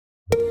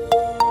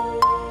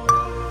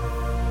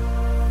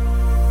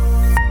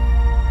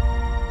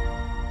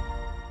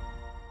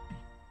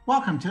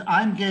Welcome to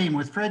I'm Game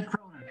with Fred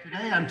Croner.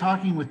 Today I'm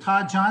talking with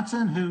Todd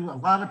Johnson, who a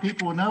lot of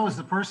people will know is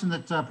the person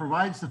that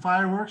provides the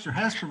fireworks or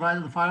has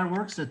provided the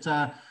fireworks at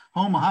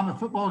home Muhammad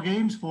football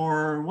games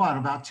for what,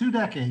 about 2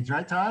 decades,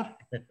 right, Todd?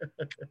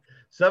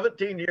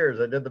 17 years.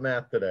 I did the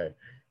math today.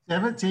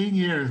 17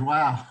 years.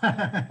 Wow.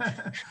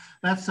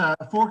 That's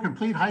 4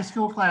 complete high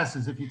school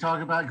classes if you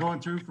talk about going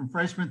through from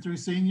freshman through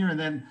senior and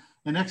then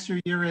an extra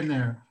year in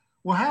there.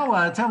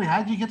 Well, tell me,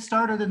 how did you get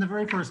started in the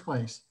very first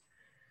place?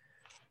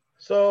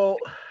 So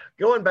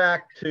going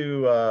back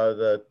to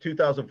the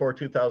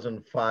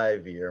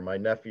 2004-2005 year, my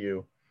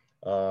nephew,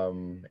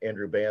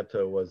 Andrew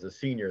Banta, was a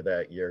senior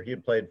that year. He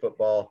had played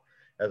football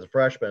as a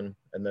freshman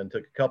and then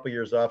took a couple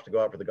years off to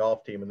go out for the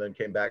golf team and then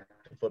came back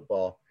to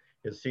football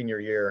his senior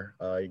year.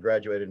 He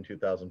graduated in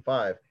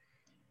 2005.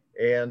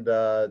 And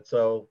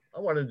so I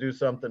wanted to do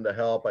something to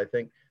help. I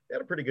think they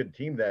had a pretty good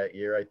team that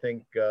year. I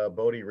think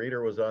Bodie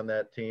Reeder was on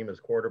that team as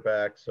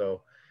quarterback.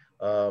 So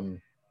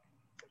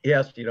he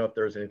asked, if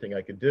there was anything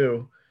I could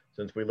do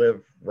since we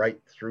live right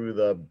through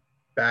the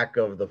back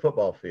of the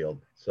football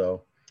field.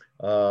 So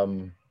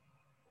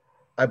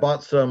I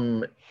bought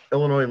some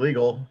Illinois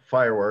legal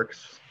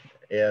fireworks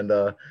and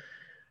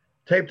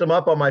taped them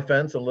up on my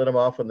fence and lit them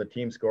off when the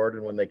team scored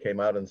and when they came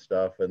out and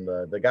stuff. And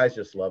the guys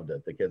just loved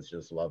it. The kids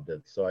just loved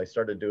it. So I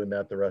started doing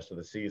that the rest of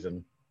the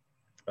season.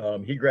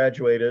 He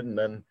graduated, and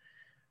then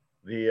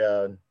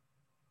the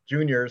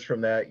juniors from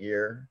that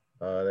year,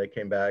 they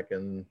came back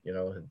and,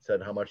 had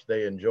said how much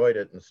they enjoyed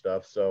it and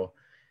stuff. So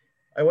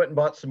I went and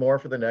bought some more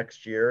for the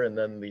next year. And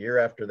then the year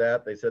after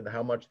that, they said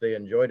how much they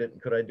enjoyed it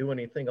and could I do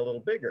anything a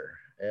little bigger?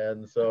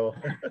 And so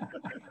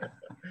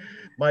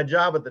my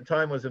job at the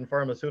time was in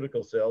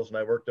pharmaceutical sales, and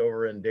I worked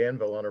over in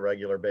Danville on a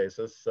regular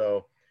basis.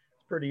 So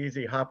it's pretty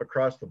easy to hop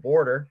across the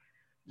border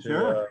to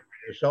the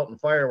Shelton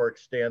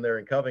fireworks stand there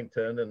in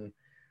Covington and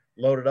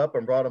loaded up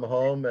and brought them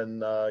home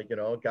and,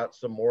 got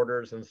some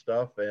mortars and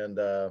stuff. And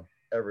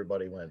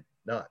everybody went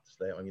nuts.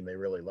 They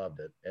really loved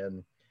it.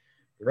 And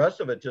the rest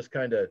of it just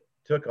kind of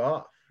took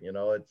off.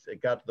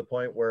 It got to the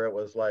point where it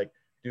was like,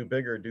 do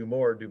bigger, do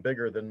more, do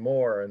bigger than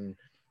more. And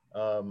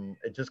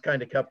it just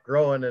kind of kept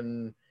growing.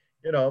 And,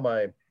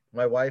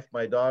 my wife,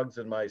 my dogs,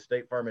 and my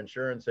State Farm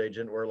insurance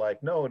agent were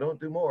like, no, don't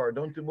do more,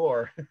 don't do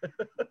more.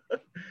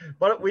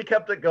 But we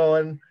kept it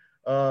going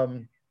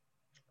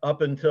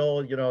up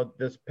until,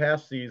 this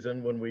past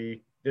season when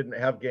we didn't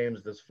have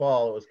games this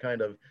fall. It was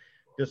kind of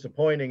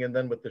disappointing. And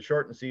then with the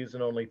shortened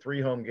season, only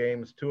 3 home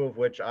games, 2 of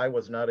which I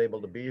was not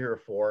able to be here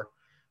for.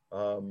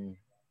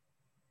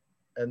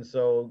 And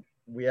so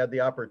we had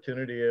the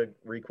opportunity to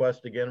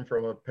request again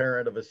from a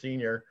parent of a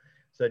senior,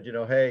 said,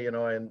 hey,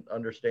 I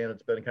understand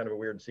it's been kind of a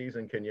weird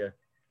season. Can you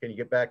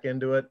get back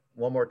into it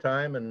one more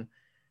time? And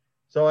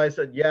so I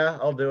said, yeah,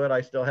 I'll do it. I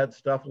still had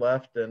stuff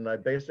left. And I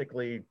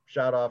basically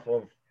shot off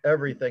of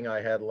everything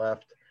I had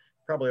left,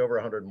 probably over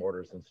 100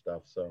 mortars and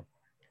stuff. So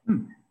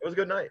it was a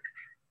good night.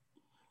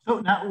 So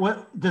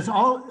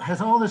now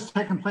has all this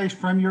taken place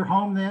from your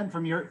home then,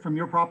 from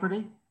your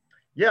property?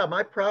 Yeah,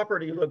 my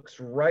property looks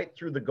right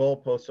through the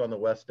goalposts on the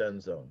west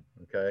end zone.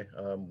 Okay.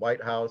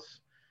 White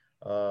House.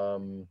 I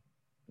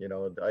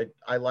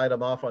light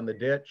them off on the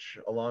ditch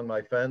along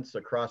my fence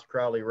across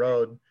Crowley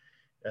Road,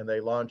 and they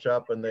launch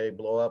up and they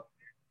blow up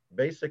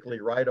basically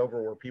right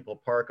over where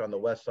people park on the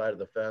west side of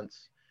the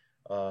fence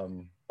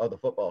of the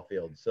football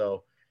field.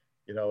 So,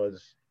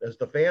 as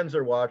the fans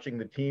are watching,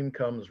 the team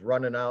comes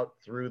running out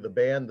through the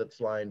band that's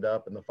lined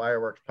up and the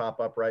fireworks pop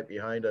up right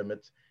behind them.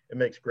 It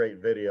makes great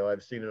video.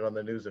 I've seen it on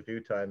the news a few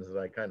times and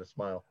I kind of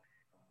smile.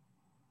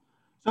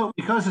 So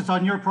because it's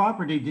on your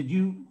property, did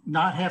you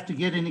not have to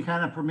get any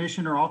kind of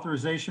permission or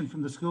authorization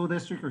from the school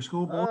district or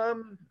school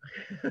board?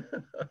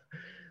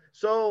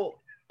 So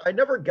I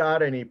never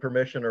got any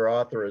permission or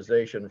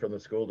authorization from the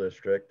school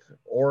district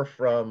or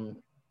from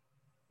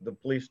the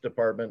police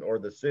department or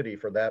the city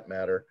for that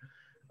matter.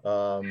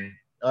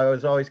 I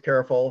was always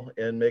careful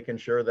in making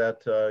sure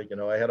that,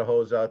 I had a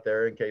hose out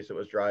there in case it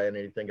was dry and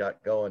anything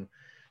got going.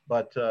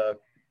 But,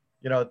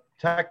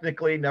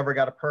 technically never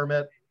got a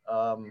permit.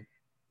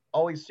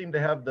 Always seemed to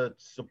have the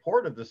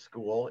support of the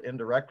school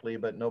indirectly,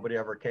 but nobody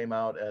ever came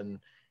out and,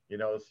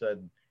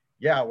 said,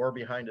 yeah, we're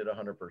behind it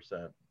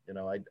 100%.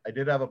 I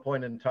did have a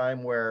point in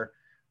time where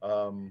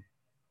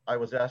I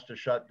was asked to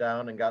shut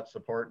down and got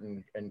support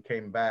and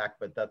came back,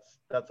 but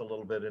that's a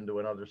little bit into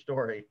another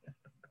story.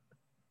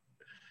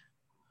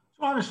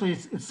 So obviously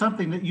it's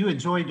something that you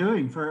enjoy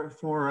doing for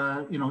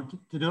to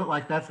do it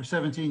like that for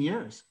 17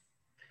 years.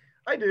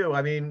 I do.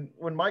 I mean,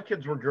 when my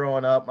kids were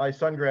growing up, my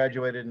son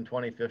graduated in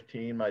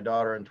 2015, my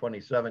daughter in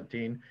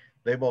 2017.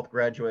 They both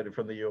graduated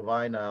from the U of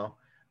I now.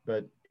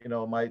 But,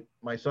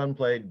 my son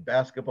played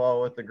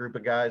basketball with a group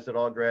of guys that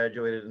all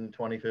graduated in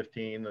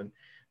 2015, and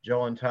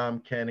Joe and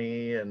Tom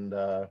Kenny and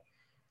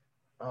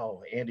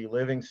Andy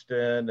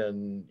Livingston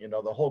and,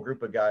 the whole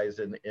group of guys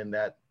in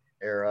that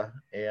era.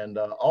 And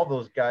all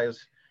those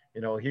guys,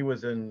 he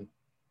was in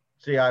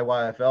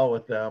CIYFL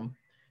with them.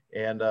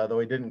 And though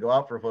he didn't go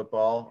out for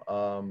football,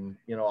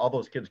 all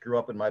those kids grew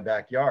up in my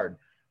backyard.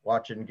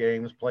 watching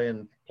games,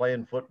 playing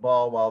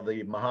football while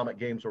the Muhammad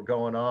games were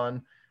going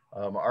on.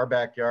 Our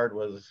backyard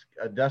was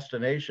a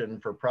destination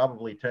for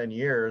probably 10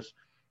 years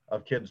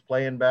of kids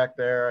playing back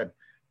there. I'd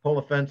pull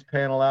the fence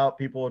panel out.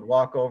 People would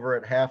walk over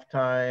at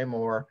halftime,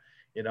 or,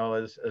 you know,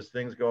 as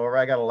things go over.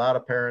 I got a lot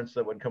of parents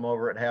that would come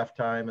over at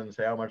halftime and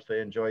say how much they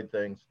enjoyed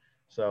things.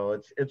 So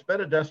it's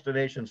been a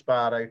destination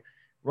spot. I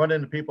run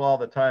into people all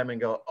the time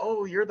and go,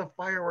 "Oh, you're the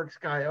fireworks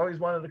guy. I always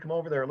wanted to come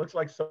over there. It looks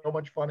like so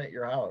much fun at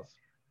your house."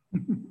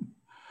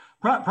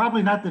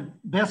 Probably not the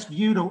best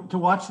view to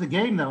watch the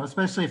game, though,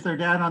 especially if they're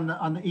down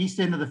on the east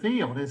end of the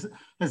field. Has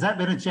that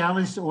been a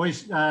challenge to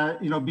always,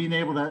 being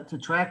able to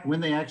track when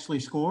they actually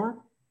score?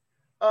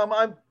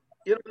 I'm,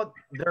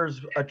 there's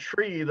a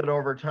tree that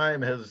over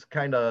time has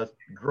kind of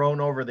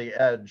grown over the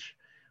edge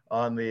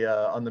on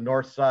the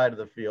north side of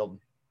the field,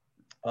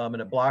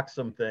 and it blocks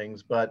some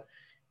things. But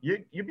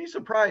you'd be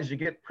surprised. You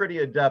get pretty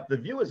adept. The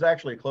view is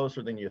actually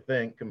closer than you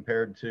think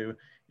compared to,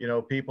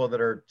 people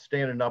that are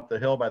standing up the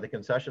hill by the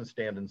concession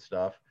stand and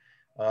stuff.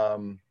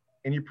 And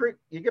you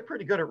get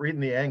pretty good at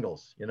reading the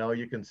angles.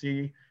 You can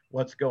see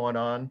what's going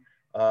on.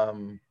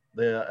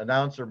 The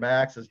announcer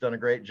Max has done a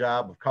great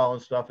job of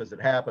calling stuff as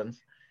it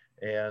happens,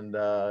 and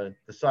the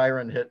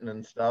siren hitting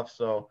and stuff.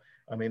 So,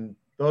 I mean,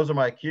 those are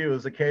my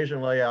cues.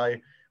 Occasionally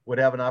I would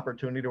have an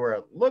opportunity where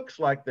it looks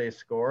like they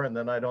score, and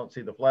then I don't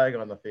see the flag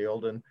on the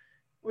field, and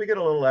we get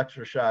a little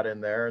extra shot in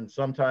there. And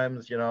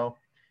sometimes,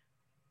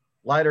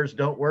 lighters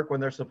don't work when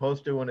they're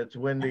supposed to when it's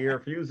windy, or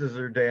fuses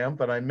are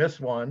damp, and I miss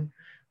one.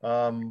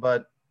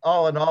 But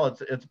all in all,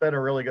 it's been a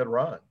really good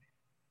run.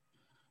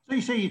 So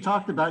you say you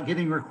talked about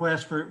getting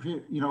requests for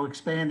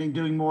expanding,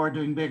 doing more,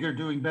 doing bigger,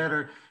 doing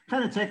better.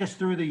 Kind of take us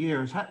through the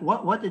years.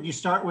 What did you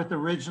start with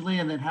originally,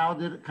 and then how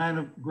did it kind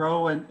of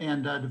grow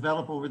and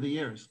develop over the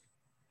years?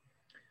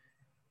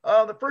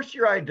 The first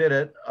year I did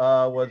it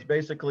was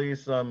basically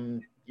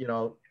some,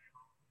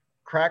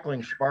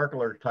 crackling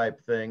sparkler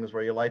type things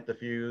where you light the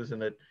fuse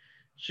and it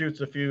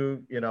shoots a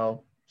few,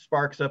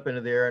 sparks up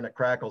into the air and it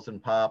crackles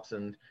and pops,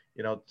 and,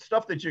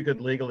 stuff that you could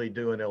legally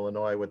do in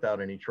Illinois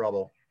without any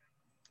trouble.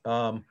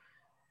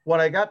 When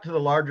I got to the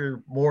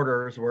larger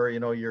mortars where,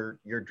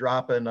 you're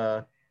dropping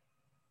I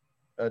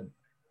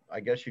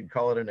guess you'd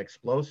call it an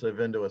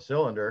explosive into a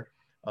cylinder,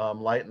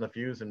 lighting the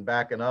fuse and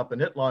backing up,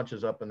 and it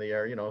launches up in the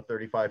air,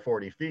 35,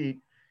 40 feet,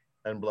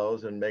 and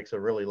blows and makes a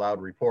really loud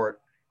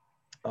report.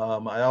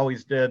 I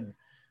always did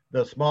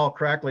the small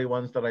crackly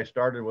ones that I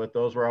started with.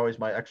 Those were always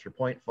my extra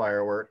point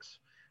fireworks.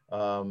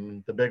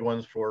 The big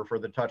ones for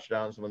the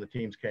touchdowns when the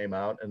teams came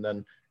out, and then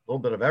a little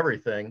bit of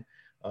everything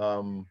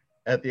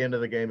at the end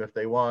of the game if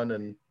they won,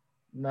 and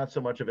not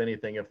so much of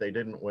anything if they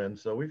didn't win.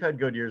 So we've had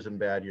good years and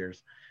bad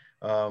years.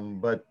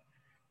 But,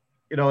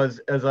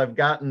 as I've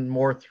gotten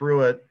more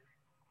through it,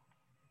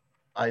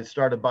 I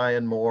started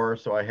buying more.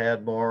 So I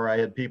had more. I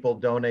had people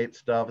donate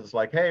stuff. It's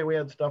like, hey, we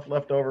had stuff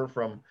left over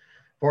from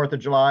 4th of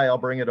July. I'll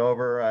bring it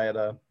over. I had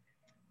a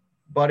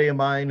buddy of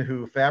mine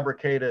who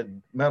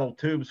fabricated metal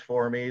tubes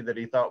for me that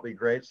he thought would be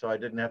great, so I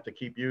didn't have to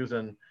keep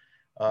using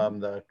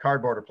the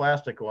cardboard or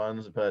plastic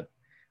ones. But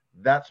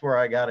that's where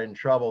I got in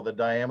trouble. The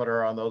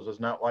diameter on those was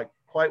not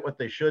quite what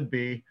they should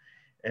be,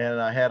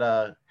 and I had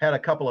a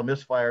couple of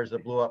misfires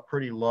that blew up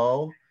pretty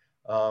low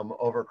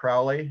over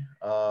Crowley,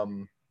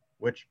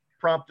 which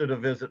prompted a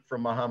visit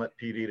from Muhammad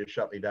PD to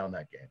shut me down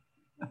that game.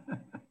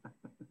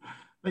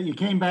 But you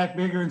came back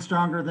bigger and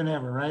stronger than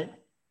ever, right?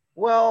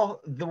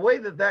 Well, the way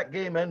that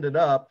game ended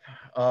up,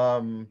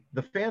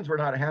 the fans were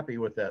not happy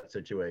with that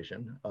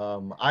situation.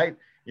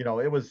 It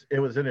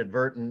was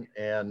inadvertent,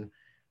 and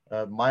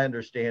my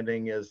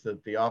understanding is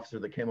that the officer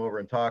that came over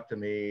and talked to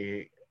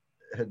me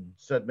had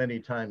said many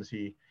times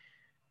he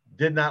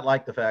did not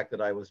like the fact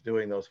that I was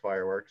doing those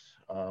fireworks.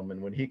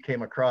 And when he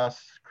came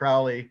across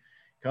Crowley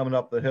coming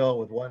up the hill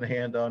with one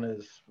hand on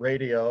his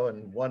radio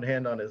and one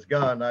hand on his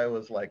gun, I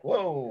was like,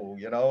 whoa,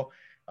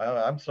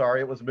 I'm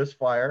sorry, it was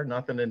misfire,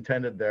 nothing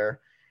intended there.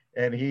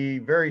 And he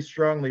very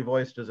strongly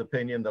voiced his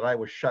opinion that I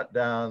was shut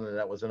down and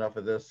that was enough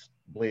of this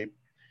bleep.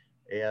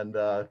 And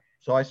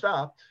so I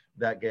stopped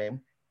that game,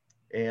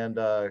 and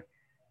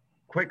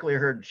quickly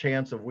heard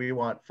chants of we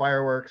want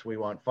fireworks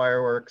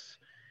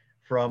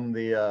from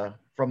the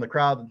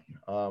crowd.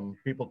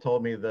 People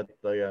told me that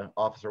the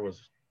officer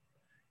was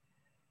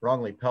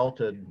wrongly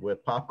pelted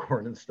with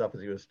popcorn and stuff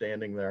as he was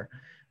standing there.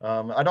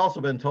 I'd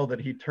also been told that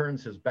he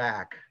turns his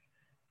back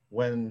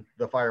when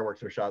the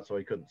fireworks are shot so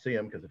he couldn't see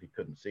him, because if he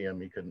couldn't see him,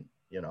 he couldn't,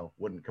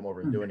 wouldn't come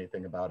over and do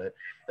anything about it.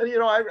 And,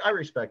 I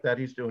respect that.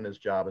 He's doing his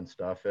job and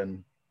stuff.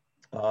 And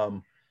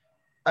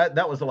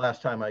that was the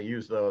last time I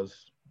used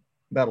those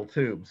metal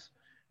tubes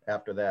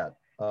after that.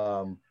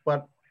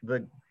 But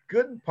the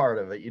good part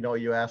of it,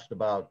 you asked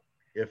about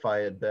if I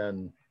had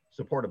been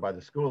supported by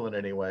the school in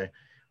any way.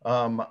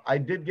 I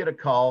did get a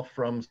call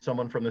from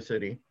someone from the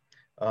city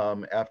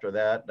after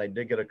that. I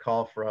did get a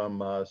call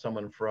from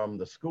someone from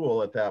the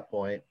school at that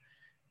point,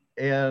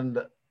 and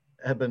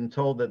had been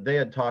told that they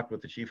had talked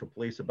with the chief of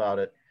police about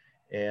it,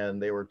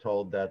 and they were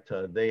told that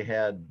they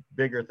had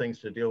bigger things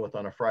to deal with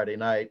on a Friday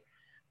night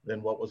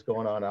than what was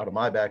going on out of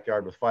my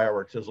backyard with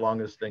fireworks, as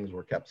long as things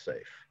were kept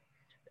safe.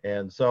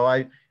 And so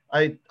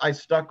I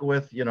stuck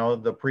with, you know,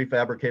 the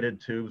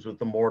prefabricated tubes with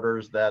the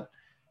mortars that,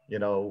 you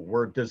know,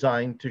 were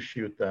designed to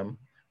shoot them,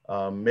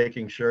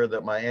 making sure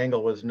that my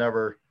angle was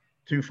never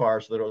too far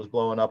so that it was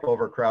blowing up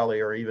over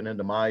Crowley or even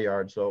into my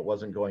yard, so it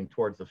wasn't going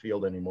towards the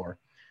field anymore.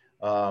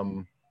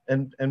 And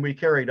we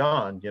carried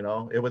on. You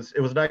know, it was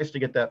nice to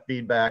get that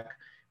feedback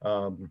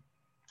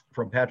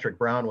from Patrick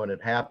Brown when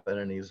it happened,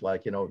 and he's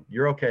like, you know,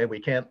 you're okay. We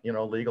can't, you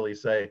know, legally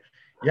say,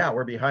 yeah,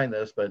 we're behind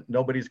this, but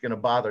nobody's going to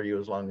bother you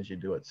as long as you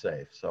do it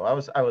safe. So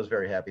I was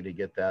very happy to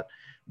get that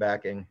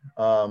backing.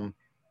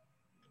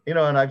 You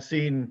know, and I've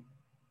seen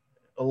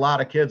a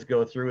lot of kids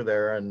go through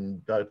there,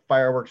 and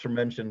fireworks are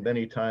mentioned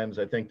many times.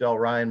 I think Del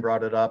Ryan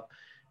brought it up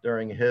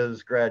during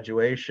his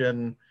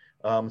graduation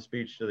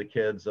speech to the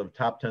kids of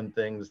top 10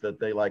 things that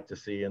they like to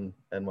see and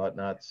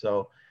whatnot.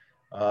 So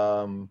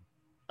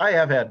I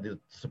have had the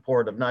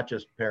support of not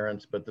just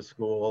parents, but the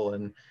school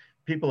and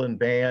people in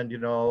band. You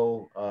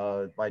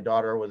know, my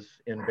daughter was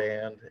in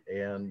band,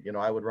 and, you know,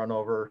 I would run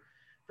over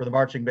for the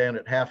marching band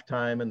at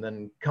halftime and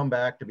then come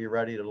back to be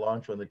ready to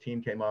launch when the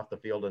team came off the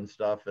field and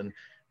stuff. And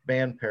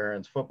band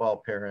parents,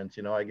 football parents,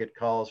 you know, I get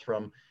calls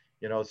from,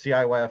 you know,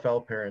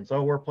 CIYFL parents.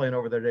 Oh, we're playing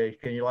over there today.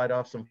 Can you light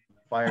off some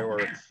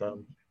fireworks?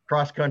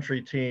 Cross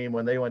country team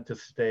when they went to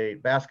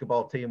state,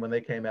 basketball team when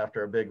they came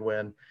after a big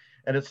win.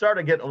 And it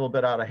started getting a little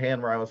bit out of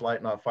hand where I was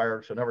lighting off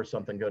fireworks whenever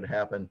something good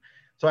happened.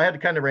 So I had to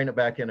kind of rein it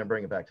back in and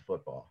bring it back to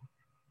football.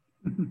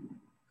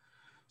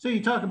 So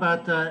you talk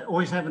about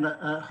always having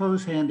a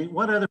hose handy.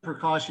 What other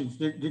precautions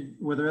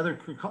were there other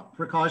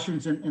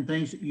precautions and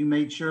things that you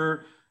made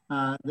sure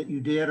that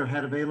you did or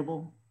had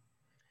available?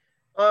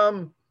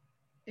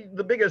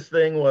 The biggest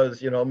thing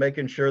was, you know,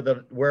 making sure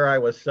that where I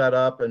was set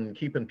up and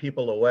keeping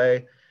people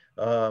away.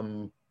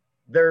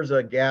 There's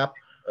a gap,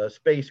 a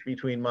space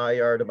between my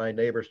yard and my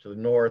neighbors to the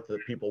north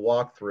that people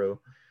walk through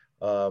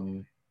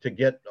to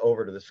get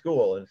over to the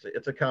school. And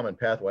it's a common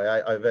pathway.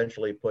 I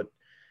eventually put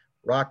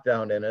rock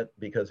down in it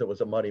because it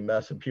was a muddy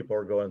mess and people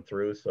were going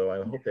through. So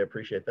I hope they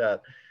appreciate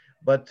that.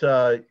 But,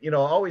 you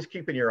know, always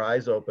keeping your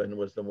eyes open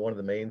was one of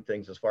the main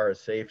things as far as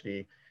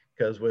safety,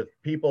 because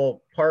with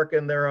people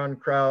parking there on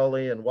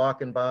Crowley and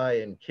walking by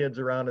and kids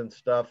around and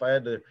stuff, I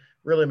had to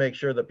really make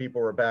sure that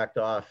people were backed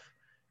off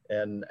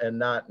and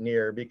not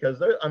near, because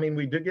there, I mean,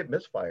 we do get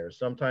misfires.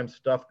 Sometimes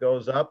stuff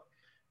goes up,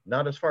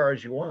 not as far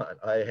as you want.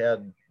 I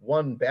had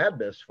one bad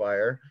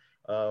misfire.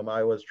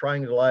 I was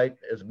trying to light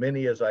as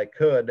many as I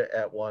could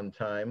at one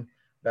time,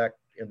 back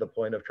in the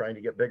point of trying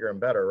to get bigger and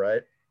better,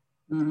 right?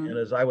 Mm-hmm. And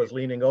as I was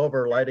leaning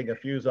over, lighting a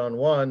fuse on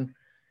one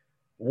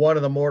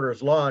of the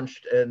mortars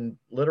launched and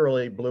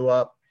literally blew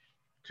up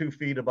 2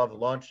 feet above the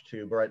launch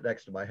tube right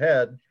next to my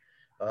head,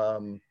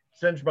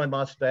 singed my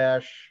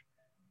mustache,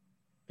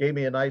 gave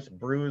me a nice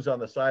bruise on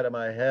the side of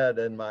my head,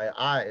 and my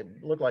eye, it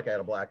looked like I had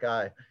a black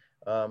eye.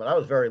 And I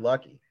was very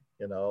lucky,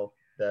 you know,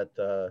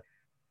 that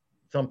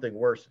something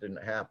worse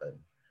didn't happen.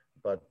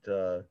 But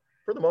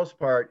for the most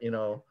part, you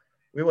know,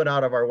 we went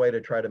out of our way to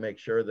try to make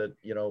sure that,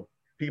 you know,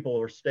 people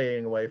were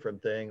staying away from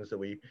things, that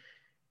we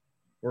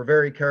were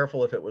very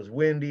careful if it was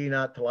windy,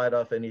 not to light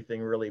off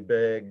anything really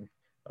big.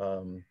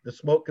 The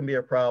smoke can be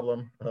a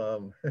problem.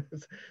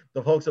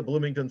 The folks at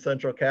Bloomington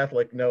Central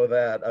Catholic know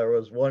that. There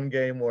was one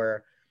game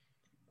where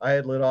I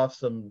had lit off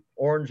some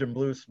orange and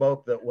blue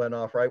smoke that went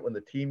off right when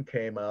the team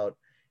came out,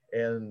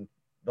 and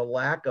the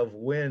lack of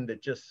wind,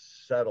 it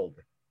just settled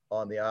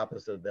on the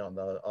opposite, on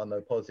the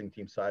opposing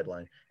team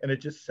sideline, and it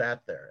just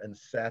sat there and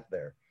sat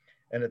there.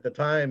 And at the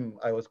time,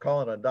 I was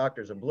calling on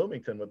doctors in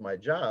Bloomington with my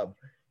job,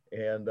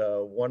 and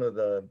one of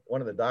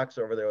the docs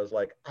over there was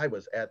like, "I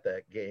was at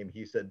that game."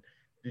 He said,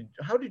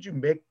 "How did you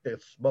make the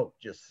smoke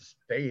just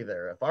stay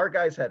there? If our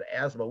guys had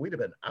asthma, we'd have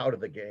been out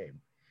of the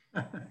game."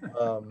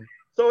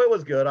 So it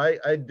was good.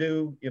 I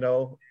do, you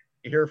know,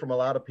 hear from a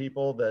lot of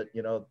people that,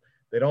 you know,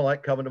 they don't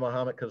like coming to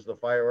Mahomet because of the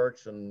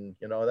fireworks, and,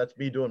 you know, that's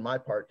me doing my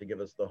part to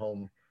give us the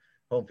home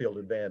field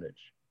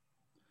advantage.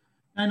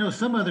 I know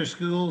some other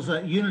schools,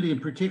 Unity in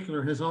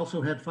particular, has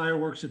also had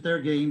fireworks at their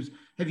games.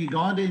 Have you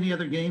gone to any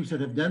other games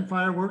that have done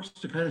fireworks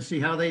to kind of see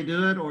how they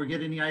do it or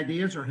get any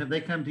ideas, or have they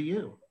come to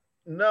you?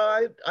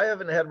 No, I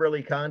haven't had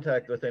really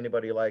contact with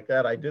anybody like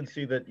that. I did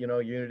see that, you know,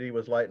 Unity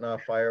was lighting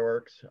off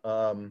fireworks.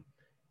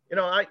 You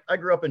know, I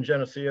grew up in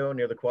Geneseo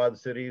near the Quad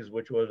Cities,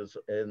 which was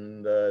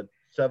in the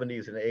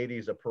 70s and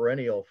 80s a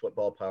perennial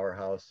football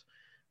powerhouse.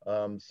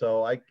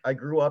 So I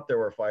grew up, there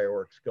were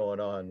fireworks going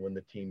on when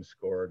the team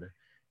scored.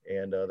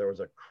 And there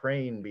was a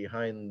crane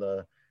behind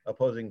the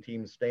opposing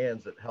team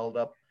stands that held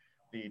up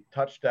the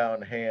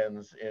touchdown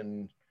hands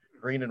in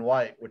green and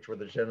white, which were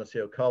the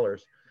Geneseo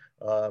colors.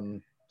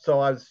 So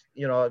I was,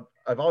 you know,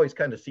 I've always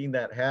kind of seen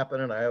that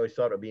happen, and I always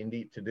thought it'd be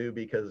neat to do,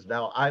 because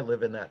now I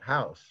live in that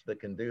house that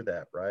can do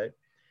that, right?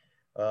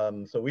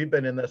 So we've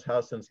been in this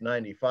house since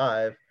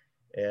 '95,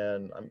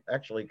 and I'm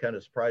actually kind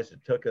of surprised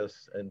it took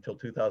us until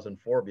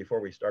 2004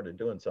 before we started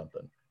doing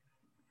something.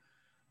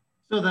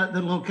 So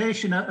the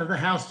location of the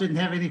house didn't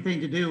have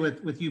anything to do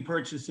with you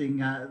purchasing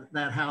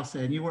that house,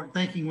 and you weren't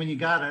thinking when you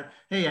got it,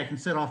 hey, I can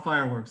set off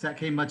fireworks. That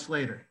came much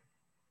later.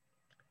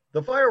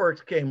 The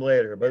fireworks came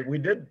later, but we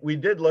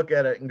did look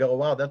at it and go,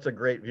 wow, that's a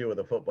great view of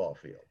the football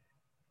field.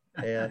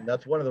 And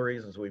that's one of the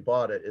reasons we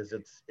bought it. Is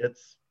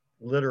it's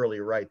literally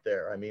right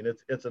there. I mean,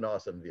 it's an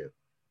awesome view.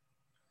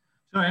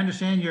 So I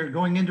understand you're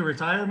going into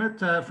retirement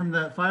from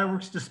the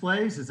fireworks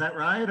displays. Is that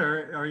right,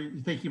 or you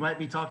think you might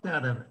be talked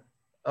out of it?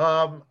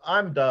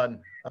 I'm done.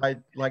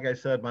 Like I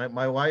said,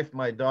 my wife,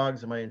 my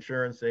dogs, and my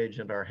insurance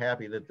agent are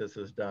happy that this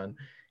is done.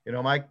 You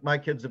know, my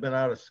kids have been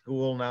out of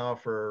school now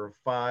for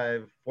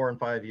 4 and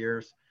 5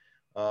 years.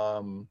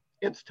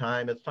 It's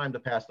time. It's time to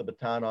pass the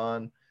baton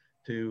on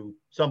to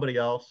somebody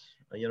else.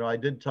 You know, I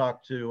did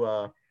talk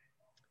to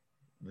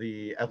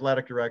the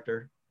athletic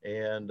director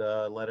and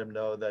let him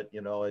know that,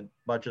 you know, as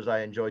much as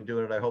I enjoyed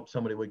doing it, I hope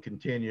somebody would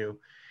continue.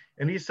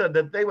 And he said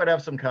that they would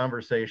have some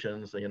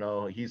conversations. You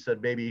know, he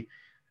said maybe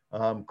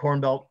Corn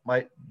Belt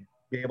might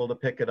be able to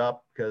pick it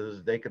up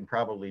because they can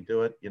probably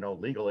do it, you know,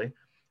 legally.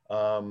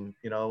 You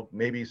know,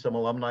 maybe some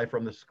alumni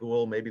from the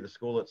school, maybe the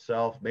school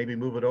itself, maybe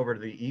move it over to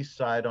the east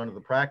side onto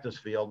the practice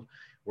field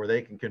where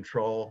they can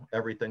control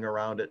everything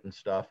around it and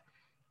stuff.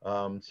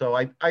 So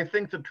I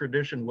think the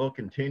tradition will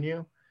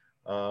continue.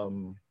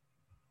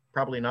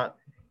 Probably not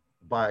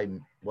by,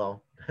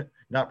 well,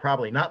 not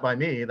by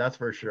me, that's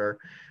for sure.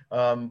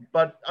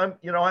 But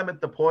I'm at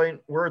the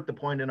point, we're at the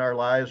point in our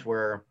lives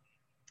where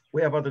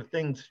we have other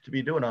things to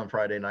be doing on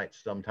Friday nights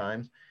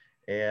sometimes.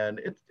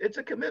 And it's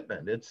a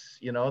commitment. It's,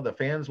 you know, the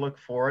fans look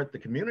for it, the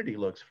community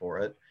looks for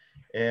it.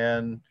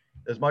 And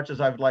as much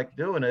as I've liked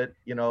doing it,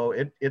 you know,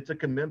 it's a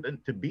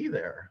commitment to be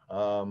there.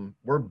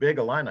 We're big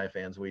Illini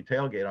fans. We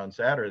tailgate on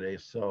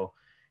Saturdays. So,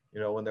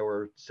 you know, when there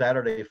were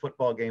Saturday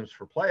football games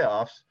for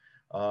playoffs,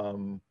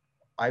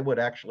 I would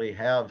actually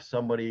have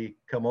somebody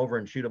come over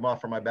and shoot them off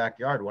from my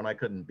backyard when I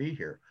couldn't be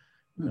here.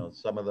 You know,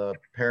 some of the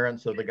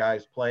parents of the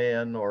guys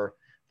playing or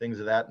things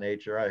of that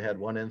nature. I had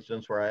one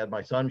instance where I had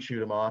my son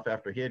shoot him off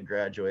after he had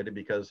graduated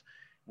because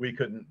we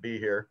couldn't be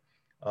here.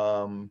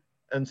 And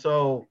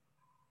so,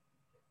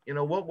 you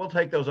know, we'll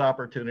take those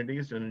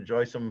opportunities and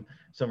enjoy some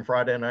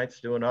Friday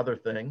nights doing other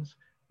things.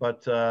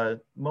 But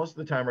most of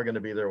the time, we're going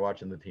to be there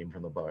watching the team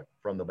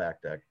from the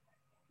back deck.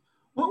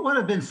 What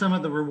have been some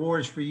of the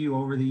rewards for you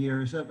over the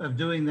years of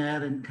doing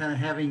that and kind of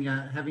having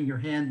your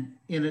hand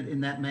in it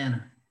in that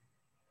manner?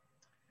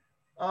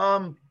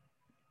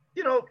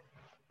 You know,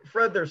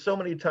 Fred, there's so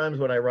many times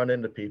when I run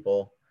into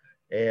people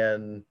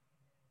and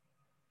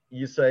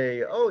you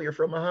say, oh, you're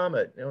from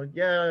Mahomet. You know,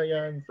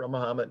 yeah, I'm from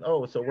Mahomet.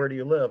 Oh, so where do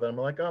you live? And I'm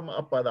like, I'm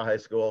up by the high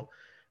school.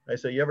 I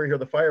say, you ever hear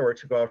the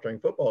fireworks go off during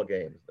football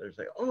games? They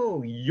say,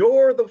 oh,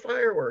 you're the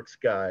fireworks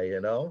guy, you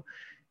know?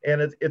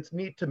 And it's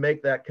neat to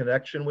make that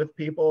connection with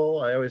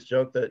people. I always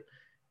joke that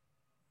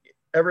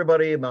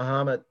everybody in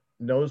Mahomet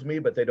knows me,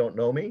 but they don't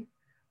know me.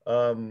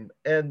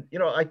 And, you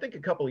know, I think a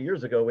couple of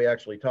years ago, we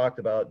actually talked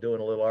about doing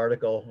a little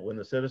article when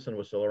the Citizen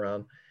was still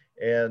around.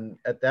 And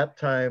at that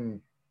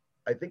time,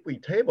 I think we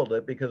tabled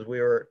it because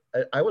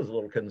I was a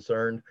little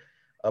concerned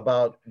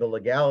about the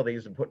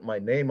legalities and putting my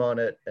name on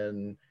it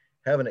and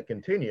having it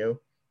continue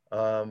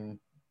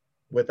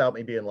without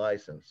me being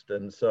licensed.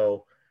 And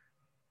so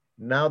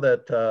now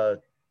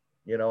that,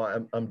 you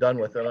know, I'm done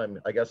with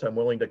it. I guess I'm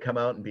willing to come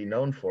out and be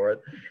known for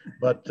it.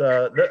 But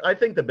I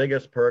think the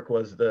biggest perk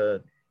was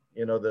the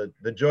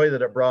joy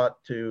that it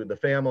brought to the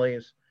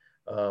families,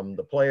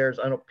 the players.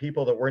 I know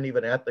people that weren't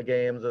even at the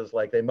games is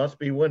like, they must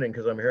be winning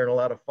because I'm hearing a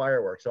lot of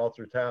fireworks all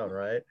through town,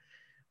 right?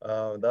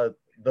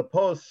 The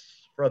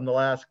posts from the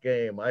last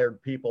game, I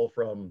heard people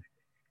from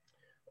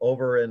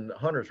over in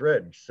Hunter's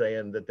Ridge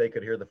saying that they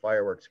could hear the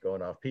fireworks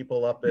going off.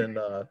 People up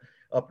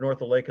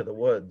north of Lake of the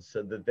Woods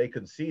said that they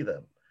could see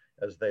them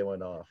as they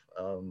went off.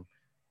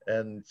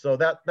 And so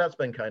that's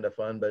been kind of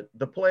fun. But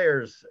the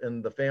players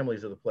and the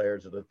families of the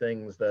players are the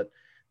things that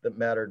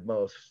mattered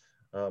most.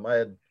 I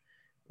had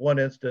one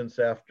instance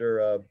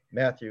after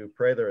Matthew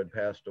Prather had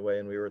passed away,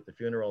 and we were at the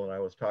funeral, and I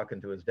was talking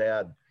to his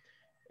dad,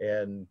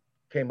 and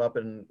came up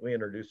and we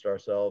introduced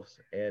ourselves,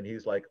 and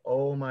he's like,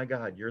 "Oh my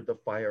God, you're the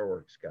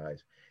fireworks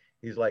guys."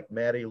 He's like,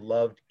 "Matty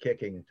loved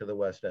kicking to the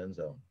west end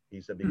zone."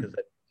 He said because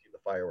I see the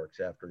fireworks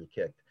after he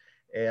kicked,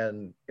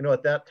 and you know,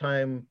 at that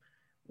time,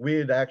 we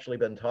had actually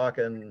been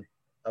talking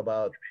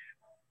about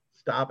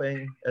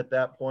stopping at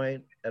that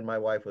point, and my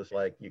wife was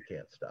like, "You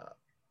can't stop.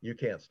 You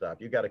can't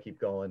stop. You got to keep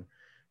going,"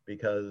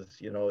 because,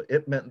 you know,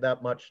 it meant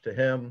that much to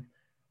him.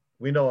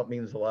 We know it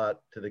means a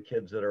lot to the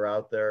kids that are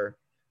out there,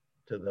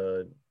 to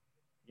the,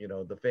 you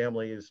know, the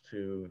families,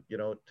 to, you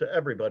know, to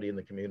everybody in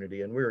the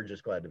community. And we were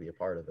just glad to be a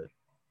part of it.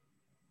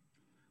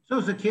 So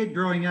as a kid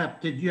growing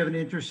up, did you have an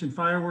interest in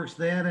fireworks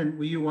then? And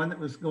were you one that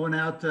was going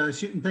out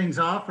shooting things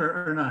off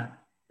or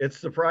not? It's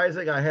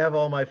surprising. I have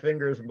all my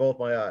fingers in both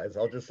my eyes.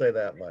 I'll just say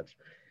that much.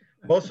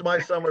 Most of my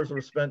summers were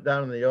spent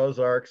down in the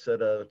Ozarks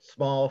at a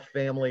small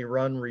family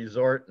run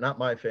resort, not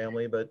my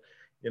family, but,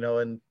 you know,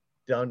 and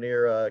down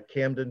near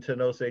Camdenton,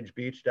 Osage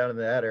Beach, down in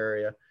that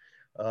area.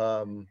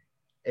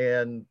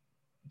 And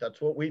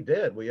that's what we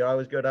did. We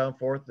always go down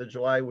 4th of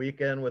July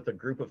weekend with a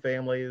group of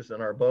families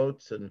and our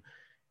boats, and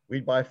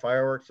we'd buy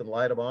fireworks and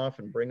light them off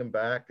and bring them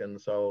back. And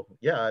so,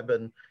 yeah, I've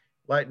been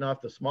lighting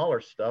off the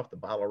smaller stuff, the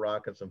bottle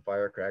rockets and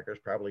firecrackers,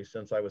 probably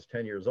since I was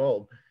 10 years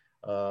old.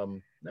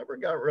 Never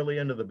got really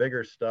into the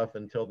bigger stuff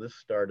until this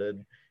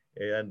started.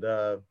 And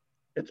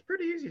it's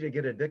pretty easy to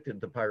get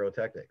addicted to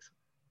pyrotechnics.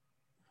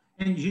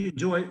 And you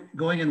enjoy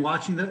going and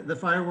watching the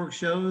fireworks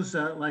shows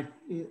like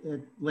at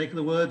Lake of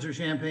the Woods or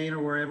Champaign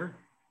or wherever?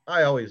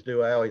 I always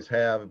do. I always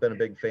have. I've been a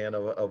big fan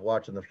of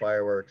watching the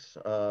fireworks.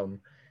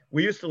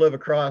 We used to live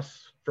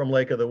across from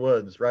Lake of the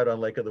Woods, right on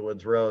Lake of the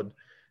Woods Road.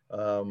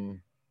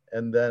 And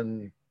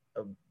then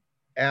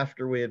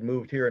after we had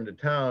moved here into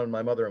town,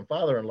 my mother and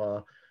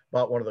father-in-law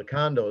bought one of the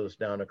condos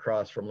down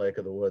across from Lake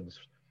of the Woods.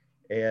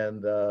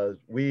 And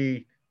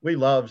we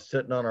loved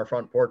sitting on our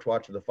front porch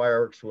watching the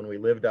fireworks when we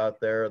lived out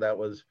there. That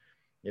was,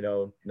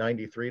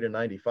 93 to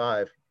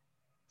 95.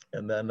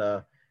 And then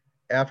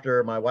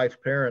after my wife's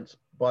parents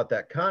bought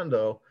that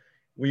condo,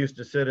 we used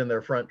to sit in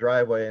their front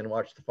driveway and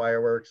watch the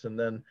fireworks. And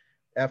then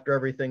after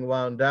everything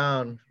wound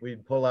down,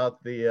 we'd pull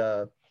out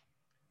the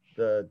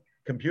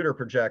computer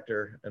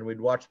projector and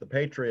we'd watch the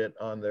Patriot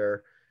on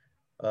their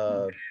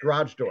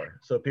garage door.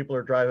 So people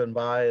are driving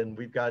by and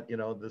we've got,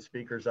 the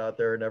speakers out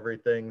there and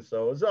everything.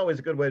 So it's always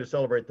a good way to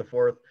celebrate the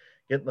 4th,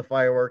 getting the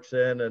fireworks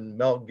in and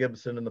Mel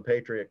Gibson and the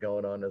Patriot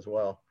going on as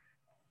well.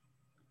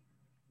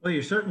 Well,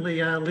 you're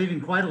certainly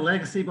leaving quite a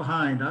legacy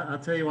behind. I'll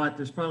tell you what,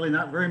 there's probably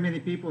not very many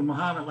people in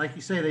Mahomet, like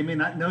you say, they may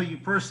not know you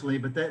personally,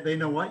 but they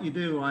know what you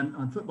do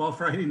on football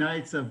Friday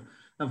nights of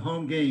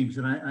home games.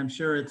 And I'm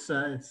sure it's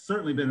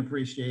certainly been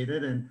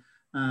appreciated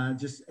and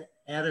just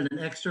added an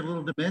extra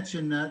little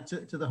dimension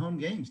to the home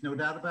games, no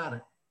doubt about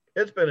it.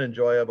 It's been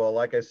enjoyable.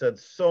 Like I said,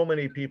 so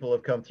many people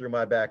have come through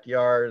my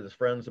backyard as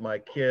friends of my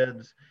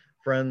kids,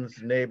 friends,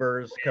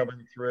 neighbors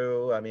coming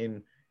through. I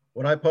mean,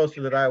 when I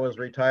posted that I was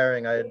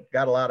retiring, I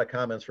got a lot of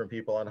comments from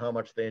people on how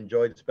much they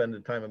enjoyed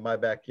spending time in my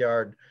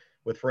backyard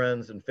with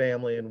friends and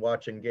family and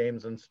watching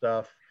games and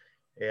stuff.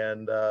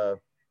 And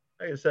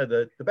like I said,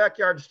 the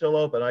backyard's still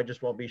open. I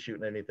just won't be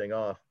shooting anything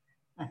off.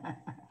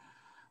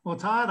 Well,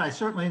 Todd, I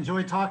certainly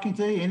enjoyed talking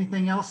to you.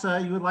 Anything else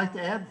you would like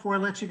to add before I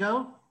let you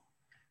go?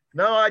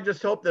 No, I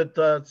just hope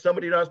that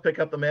somebody does pick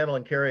up the mantle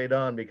and carry it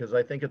on, because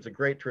I think it's a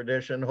great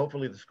tradition.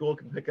 Hopefully the school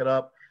can pick it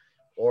up,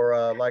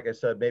 or like I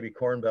said, maybe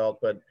Corn Belt,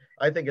 but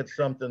I think it's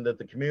something that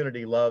the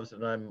community loves,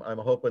 and I'm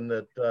hoping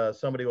that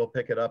somebody will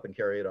pick it up and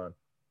carry it on.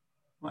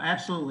 Well,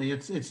 absolutely.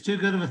 It's too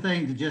good of a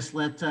thing to just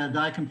let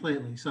die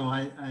completely. So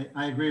I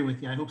agree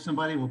with you. I hope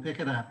somebody will pick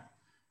it up.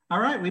 All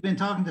right. We've been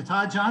talking to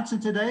Todd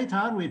Johnson today.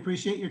 Todd, we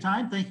appreciate your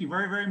time. Thank you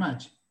very, very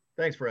much.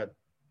 Thanks, Fred.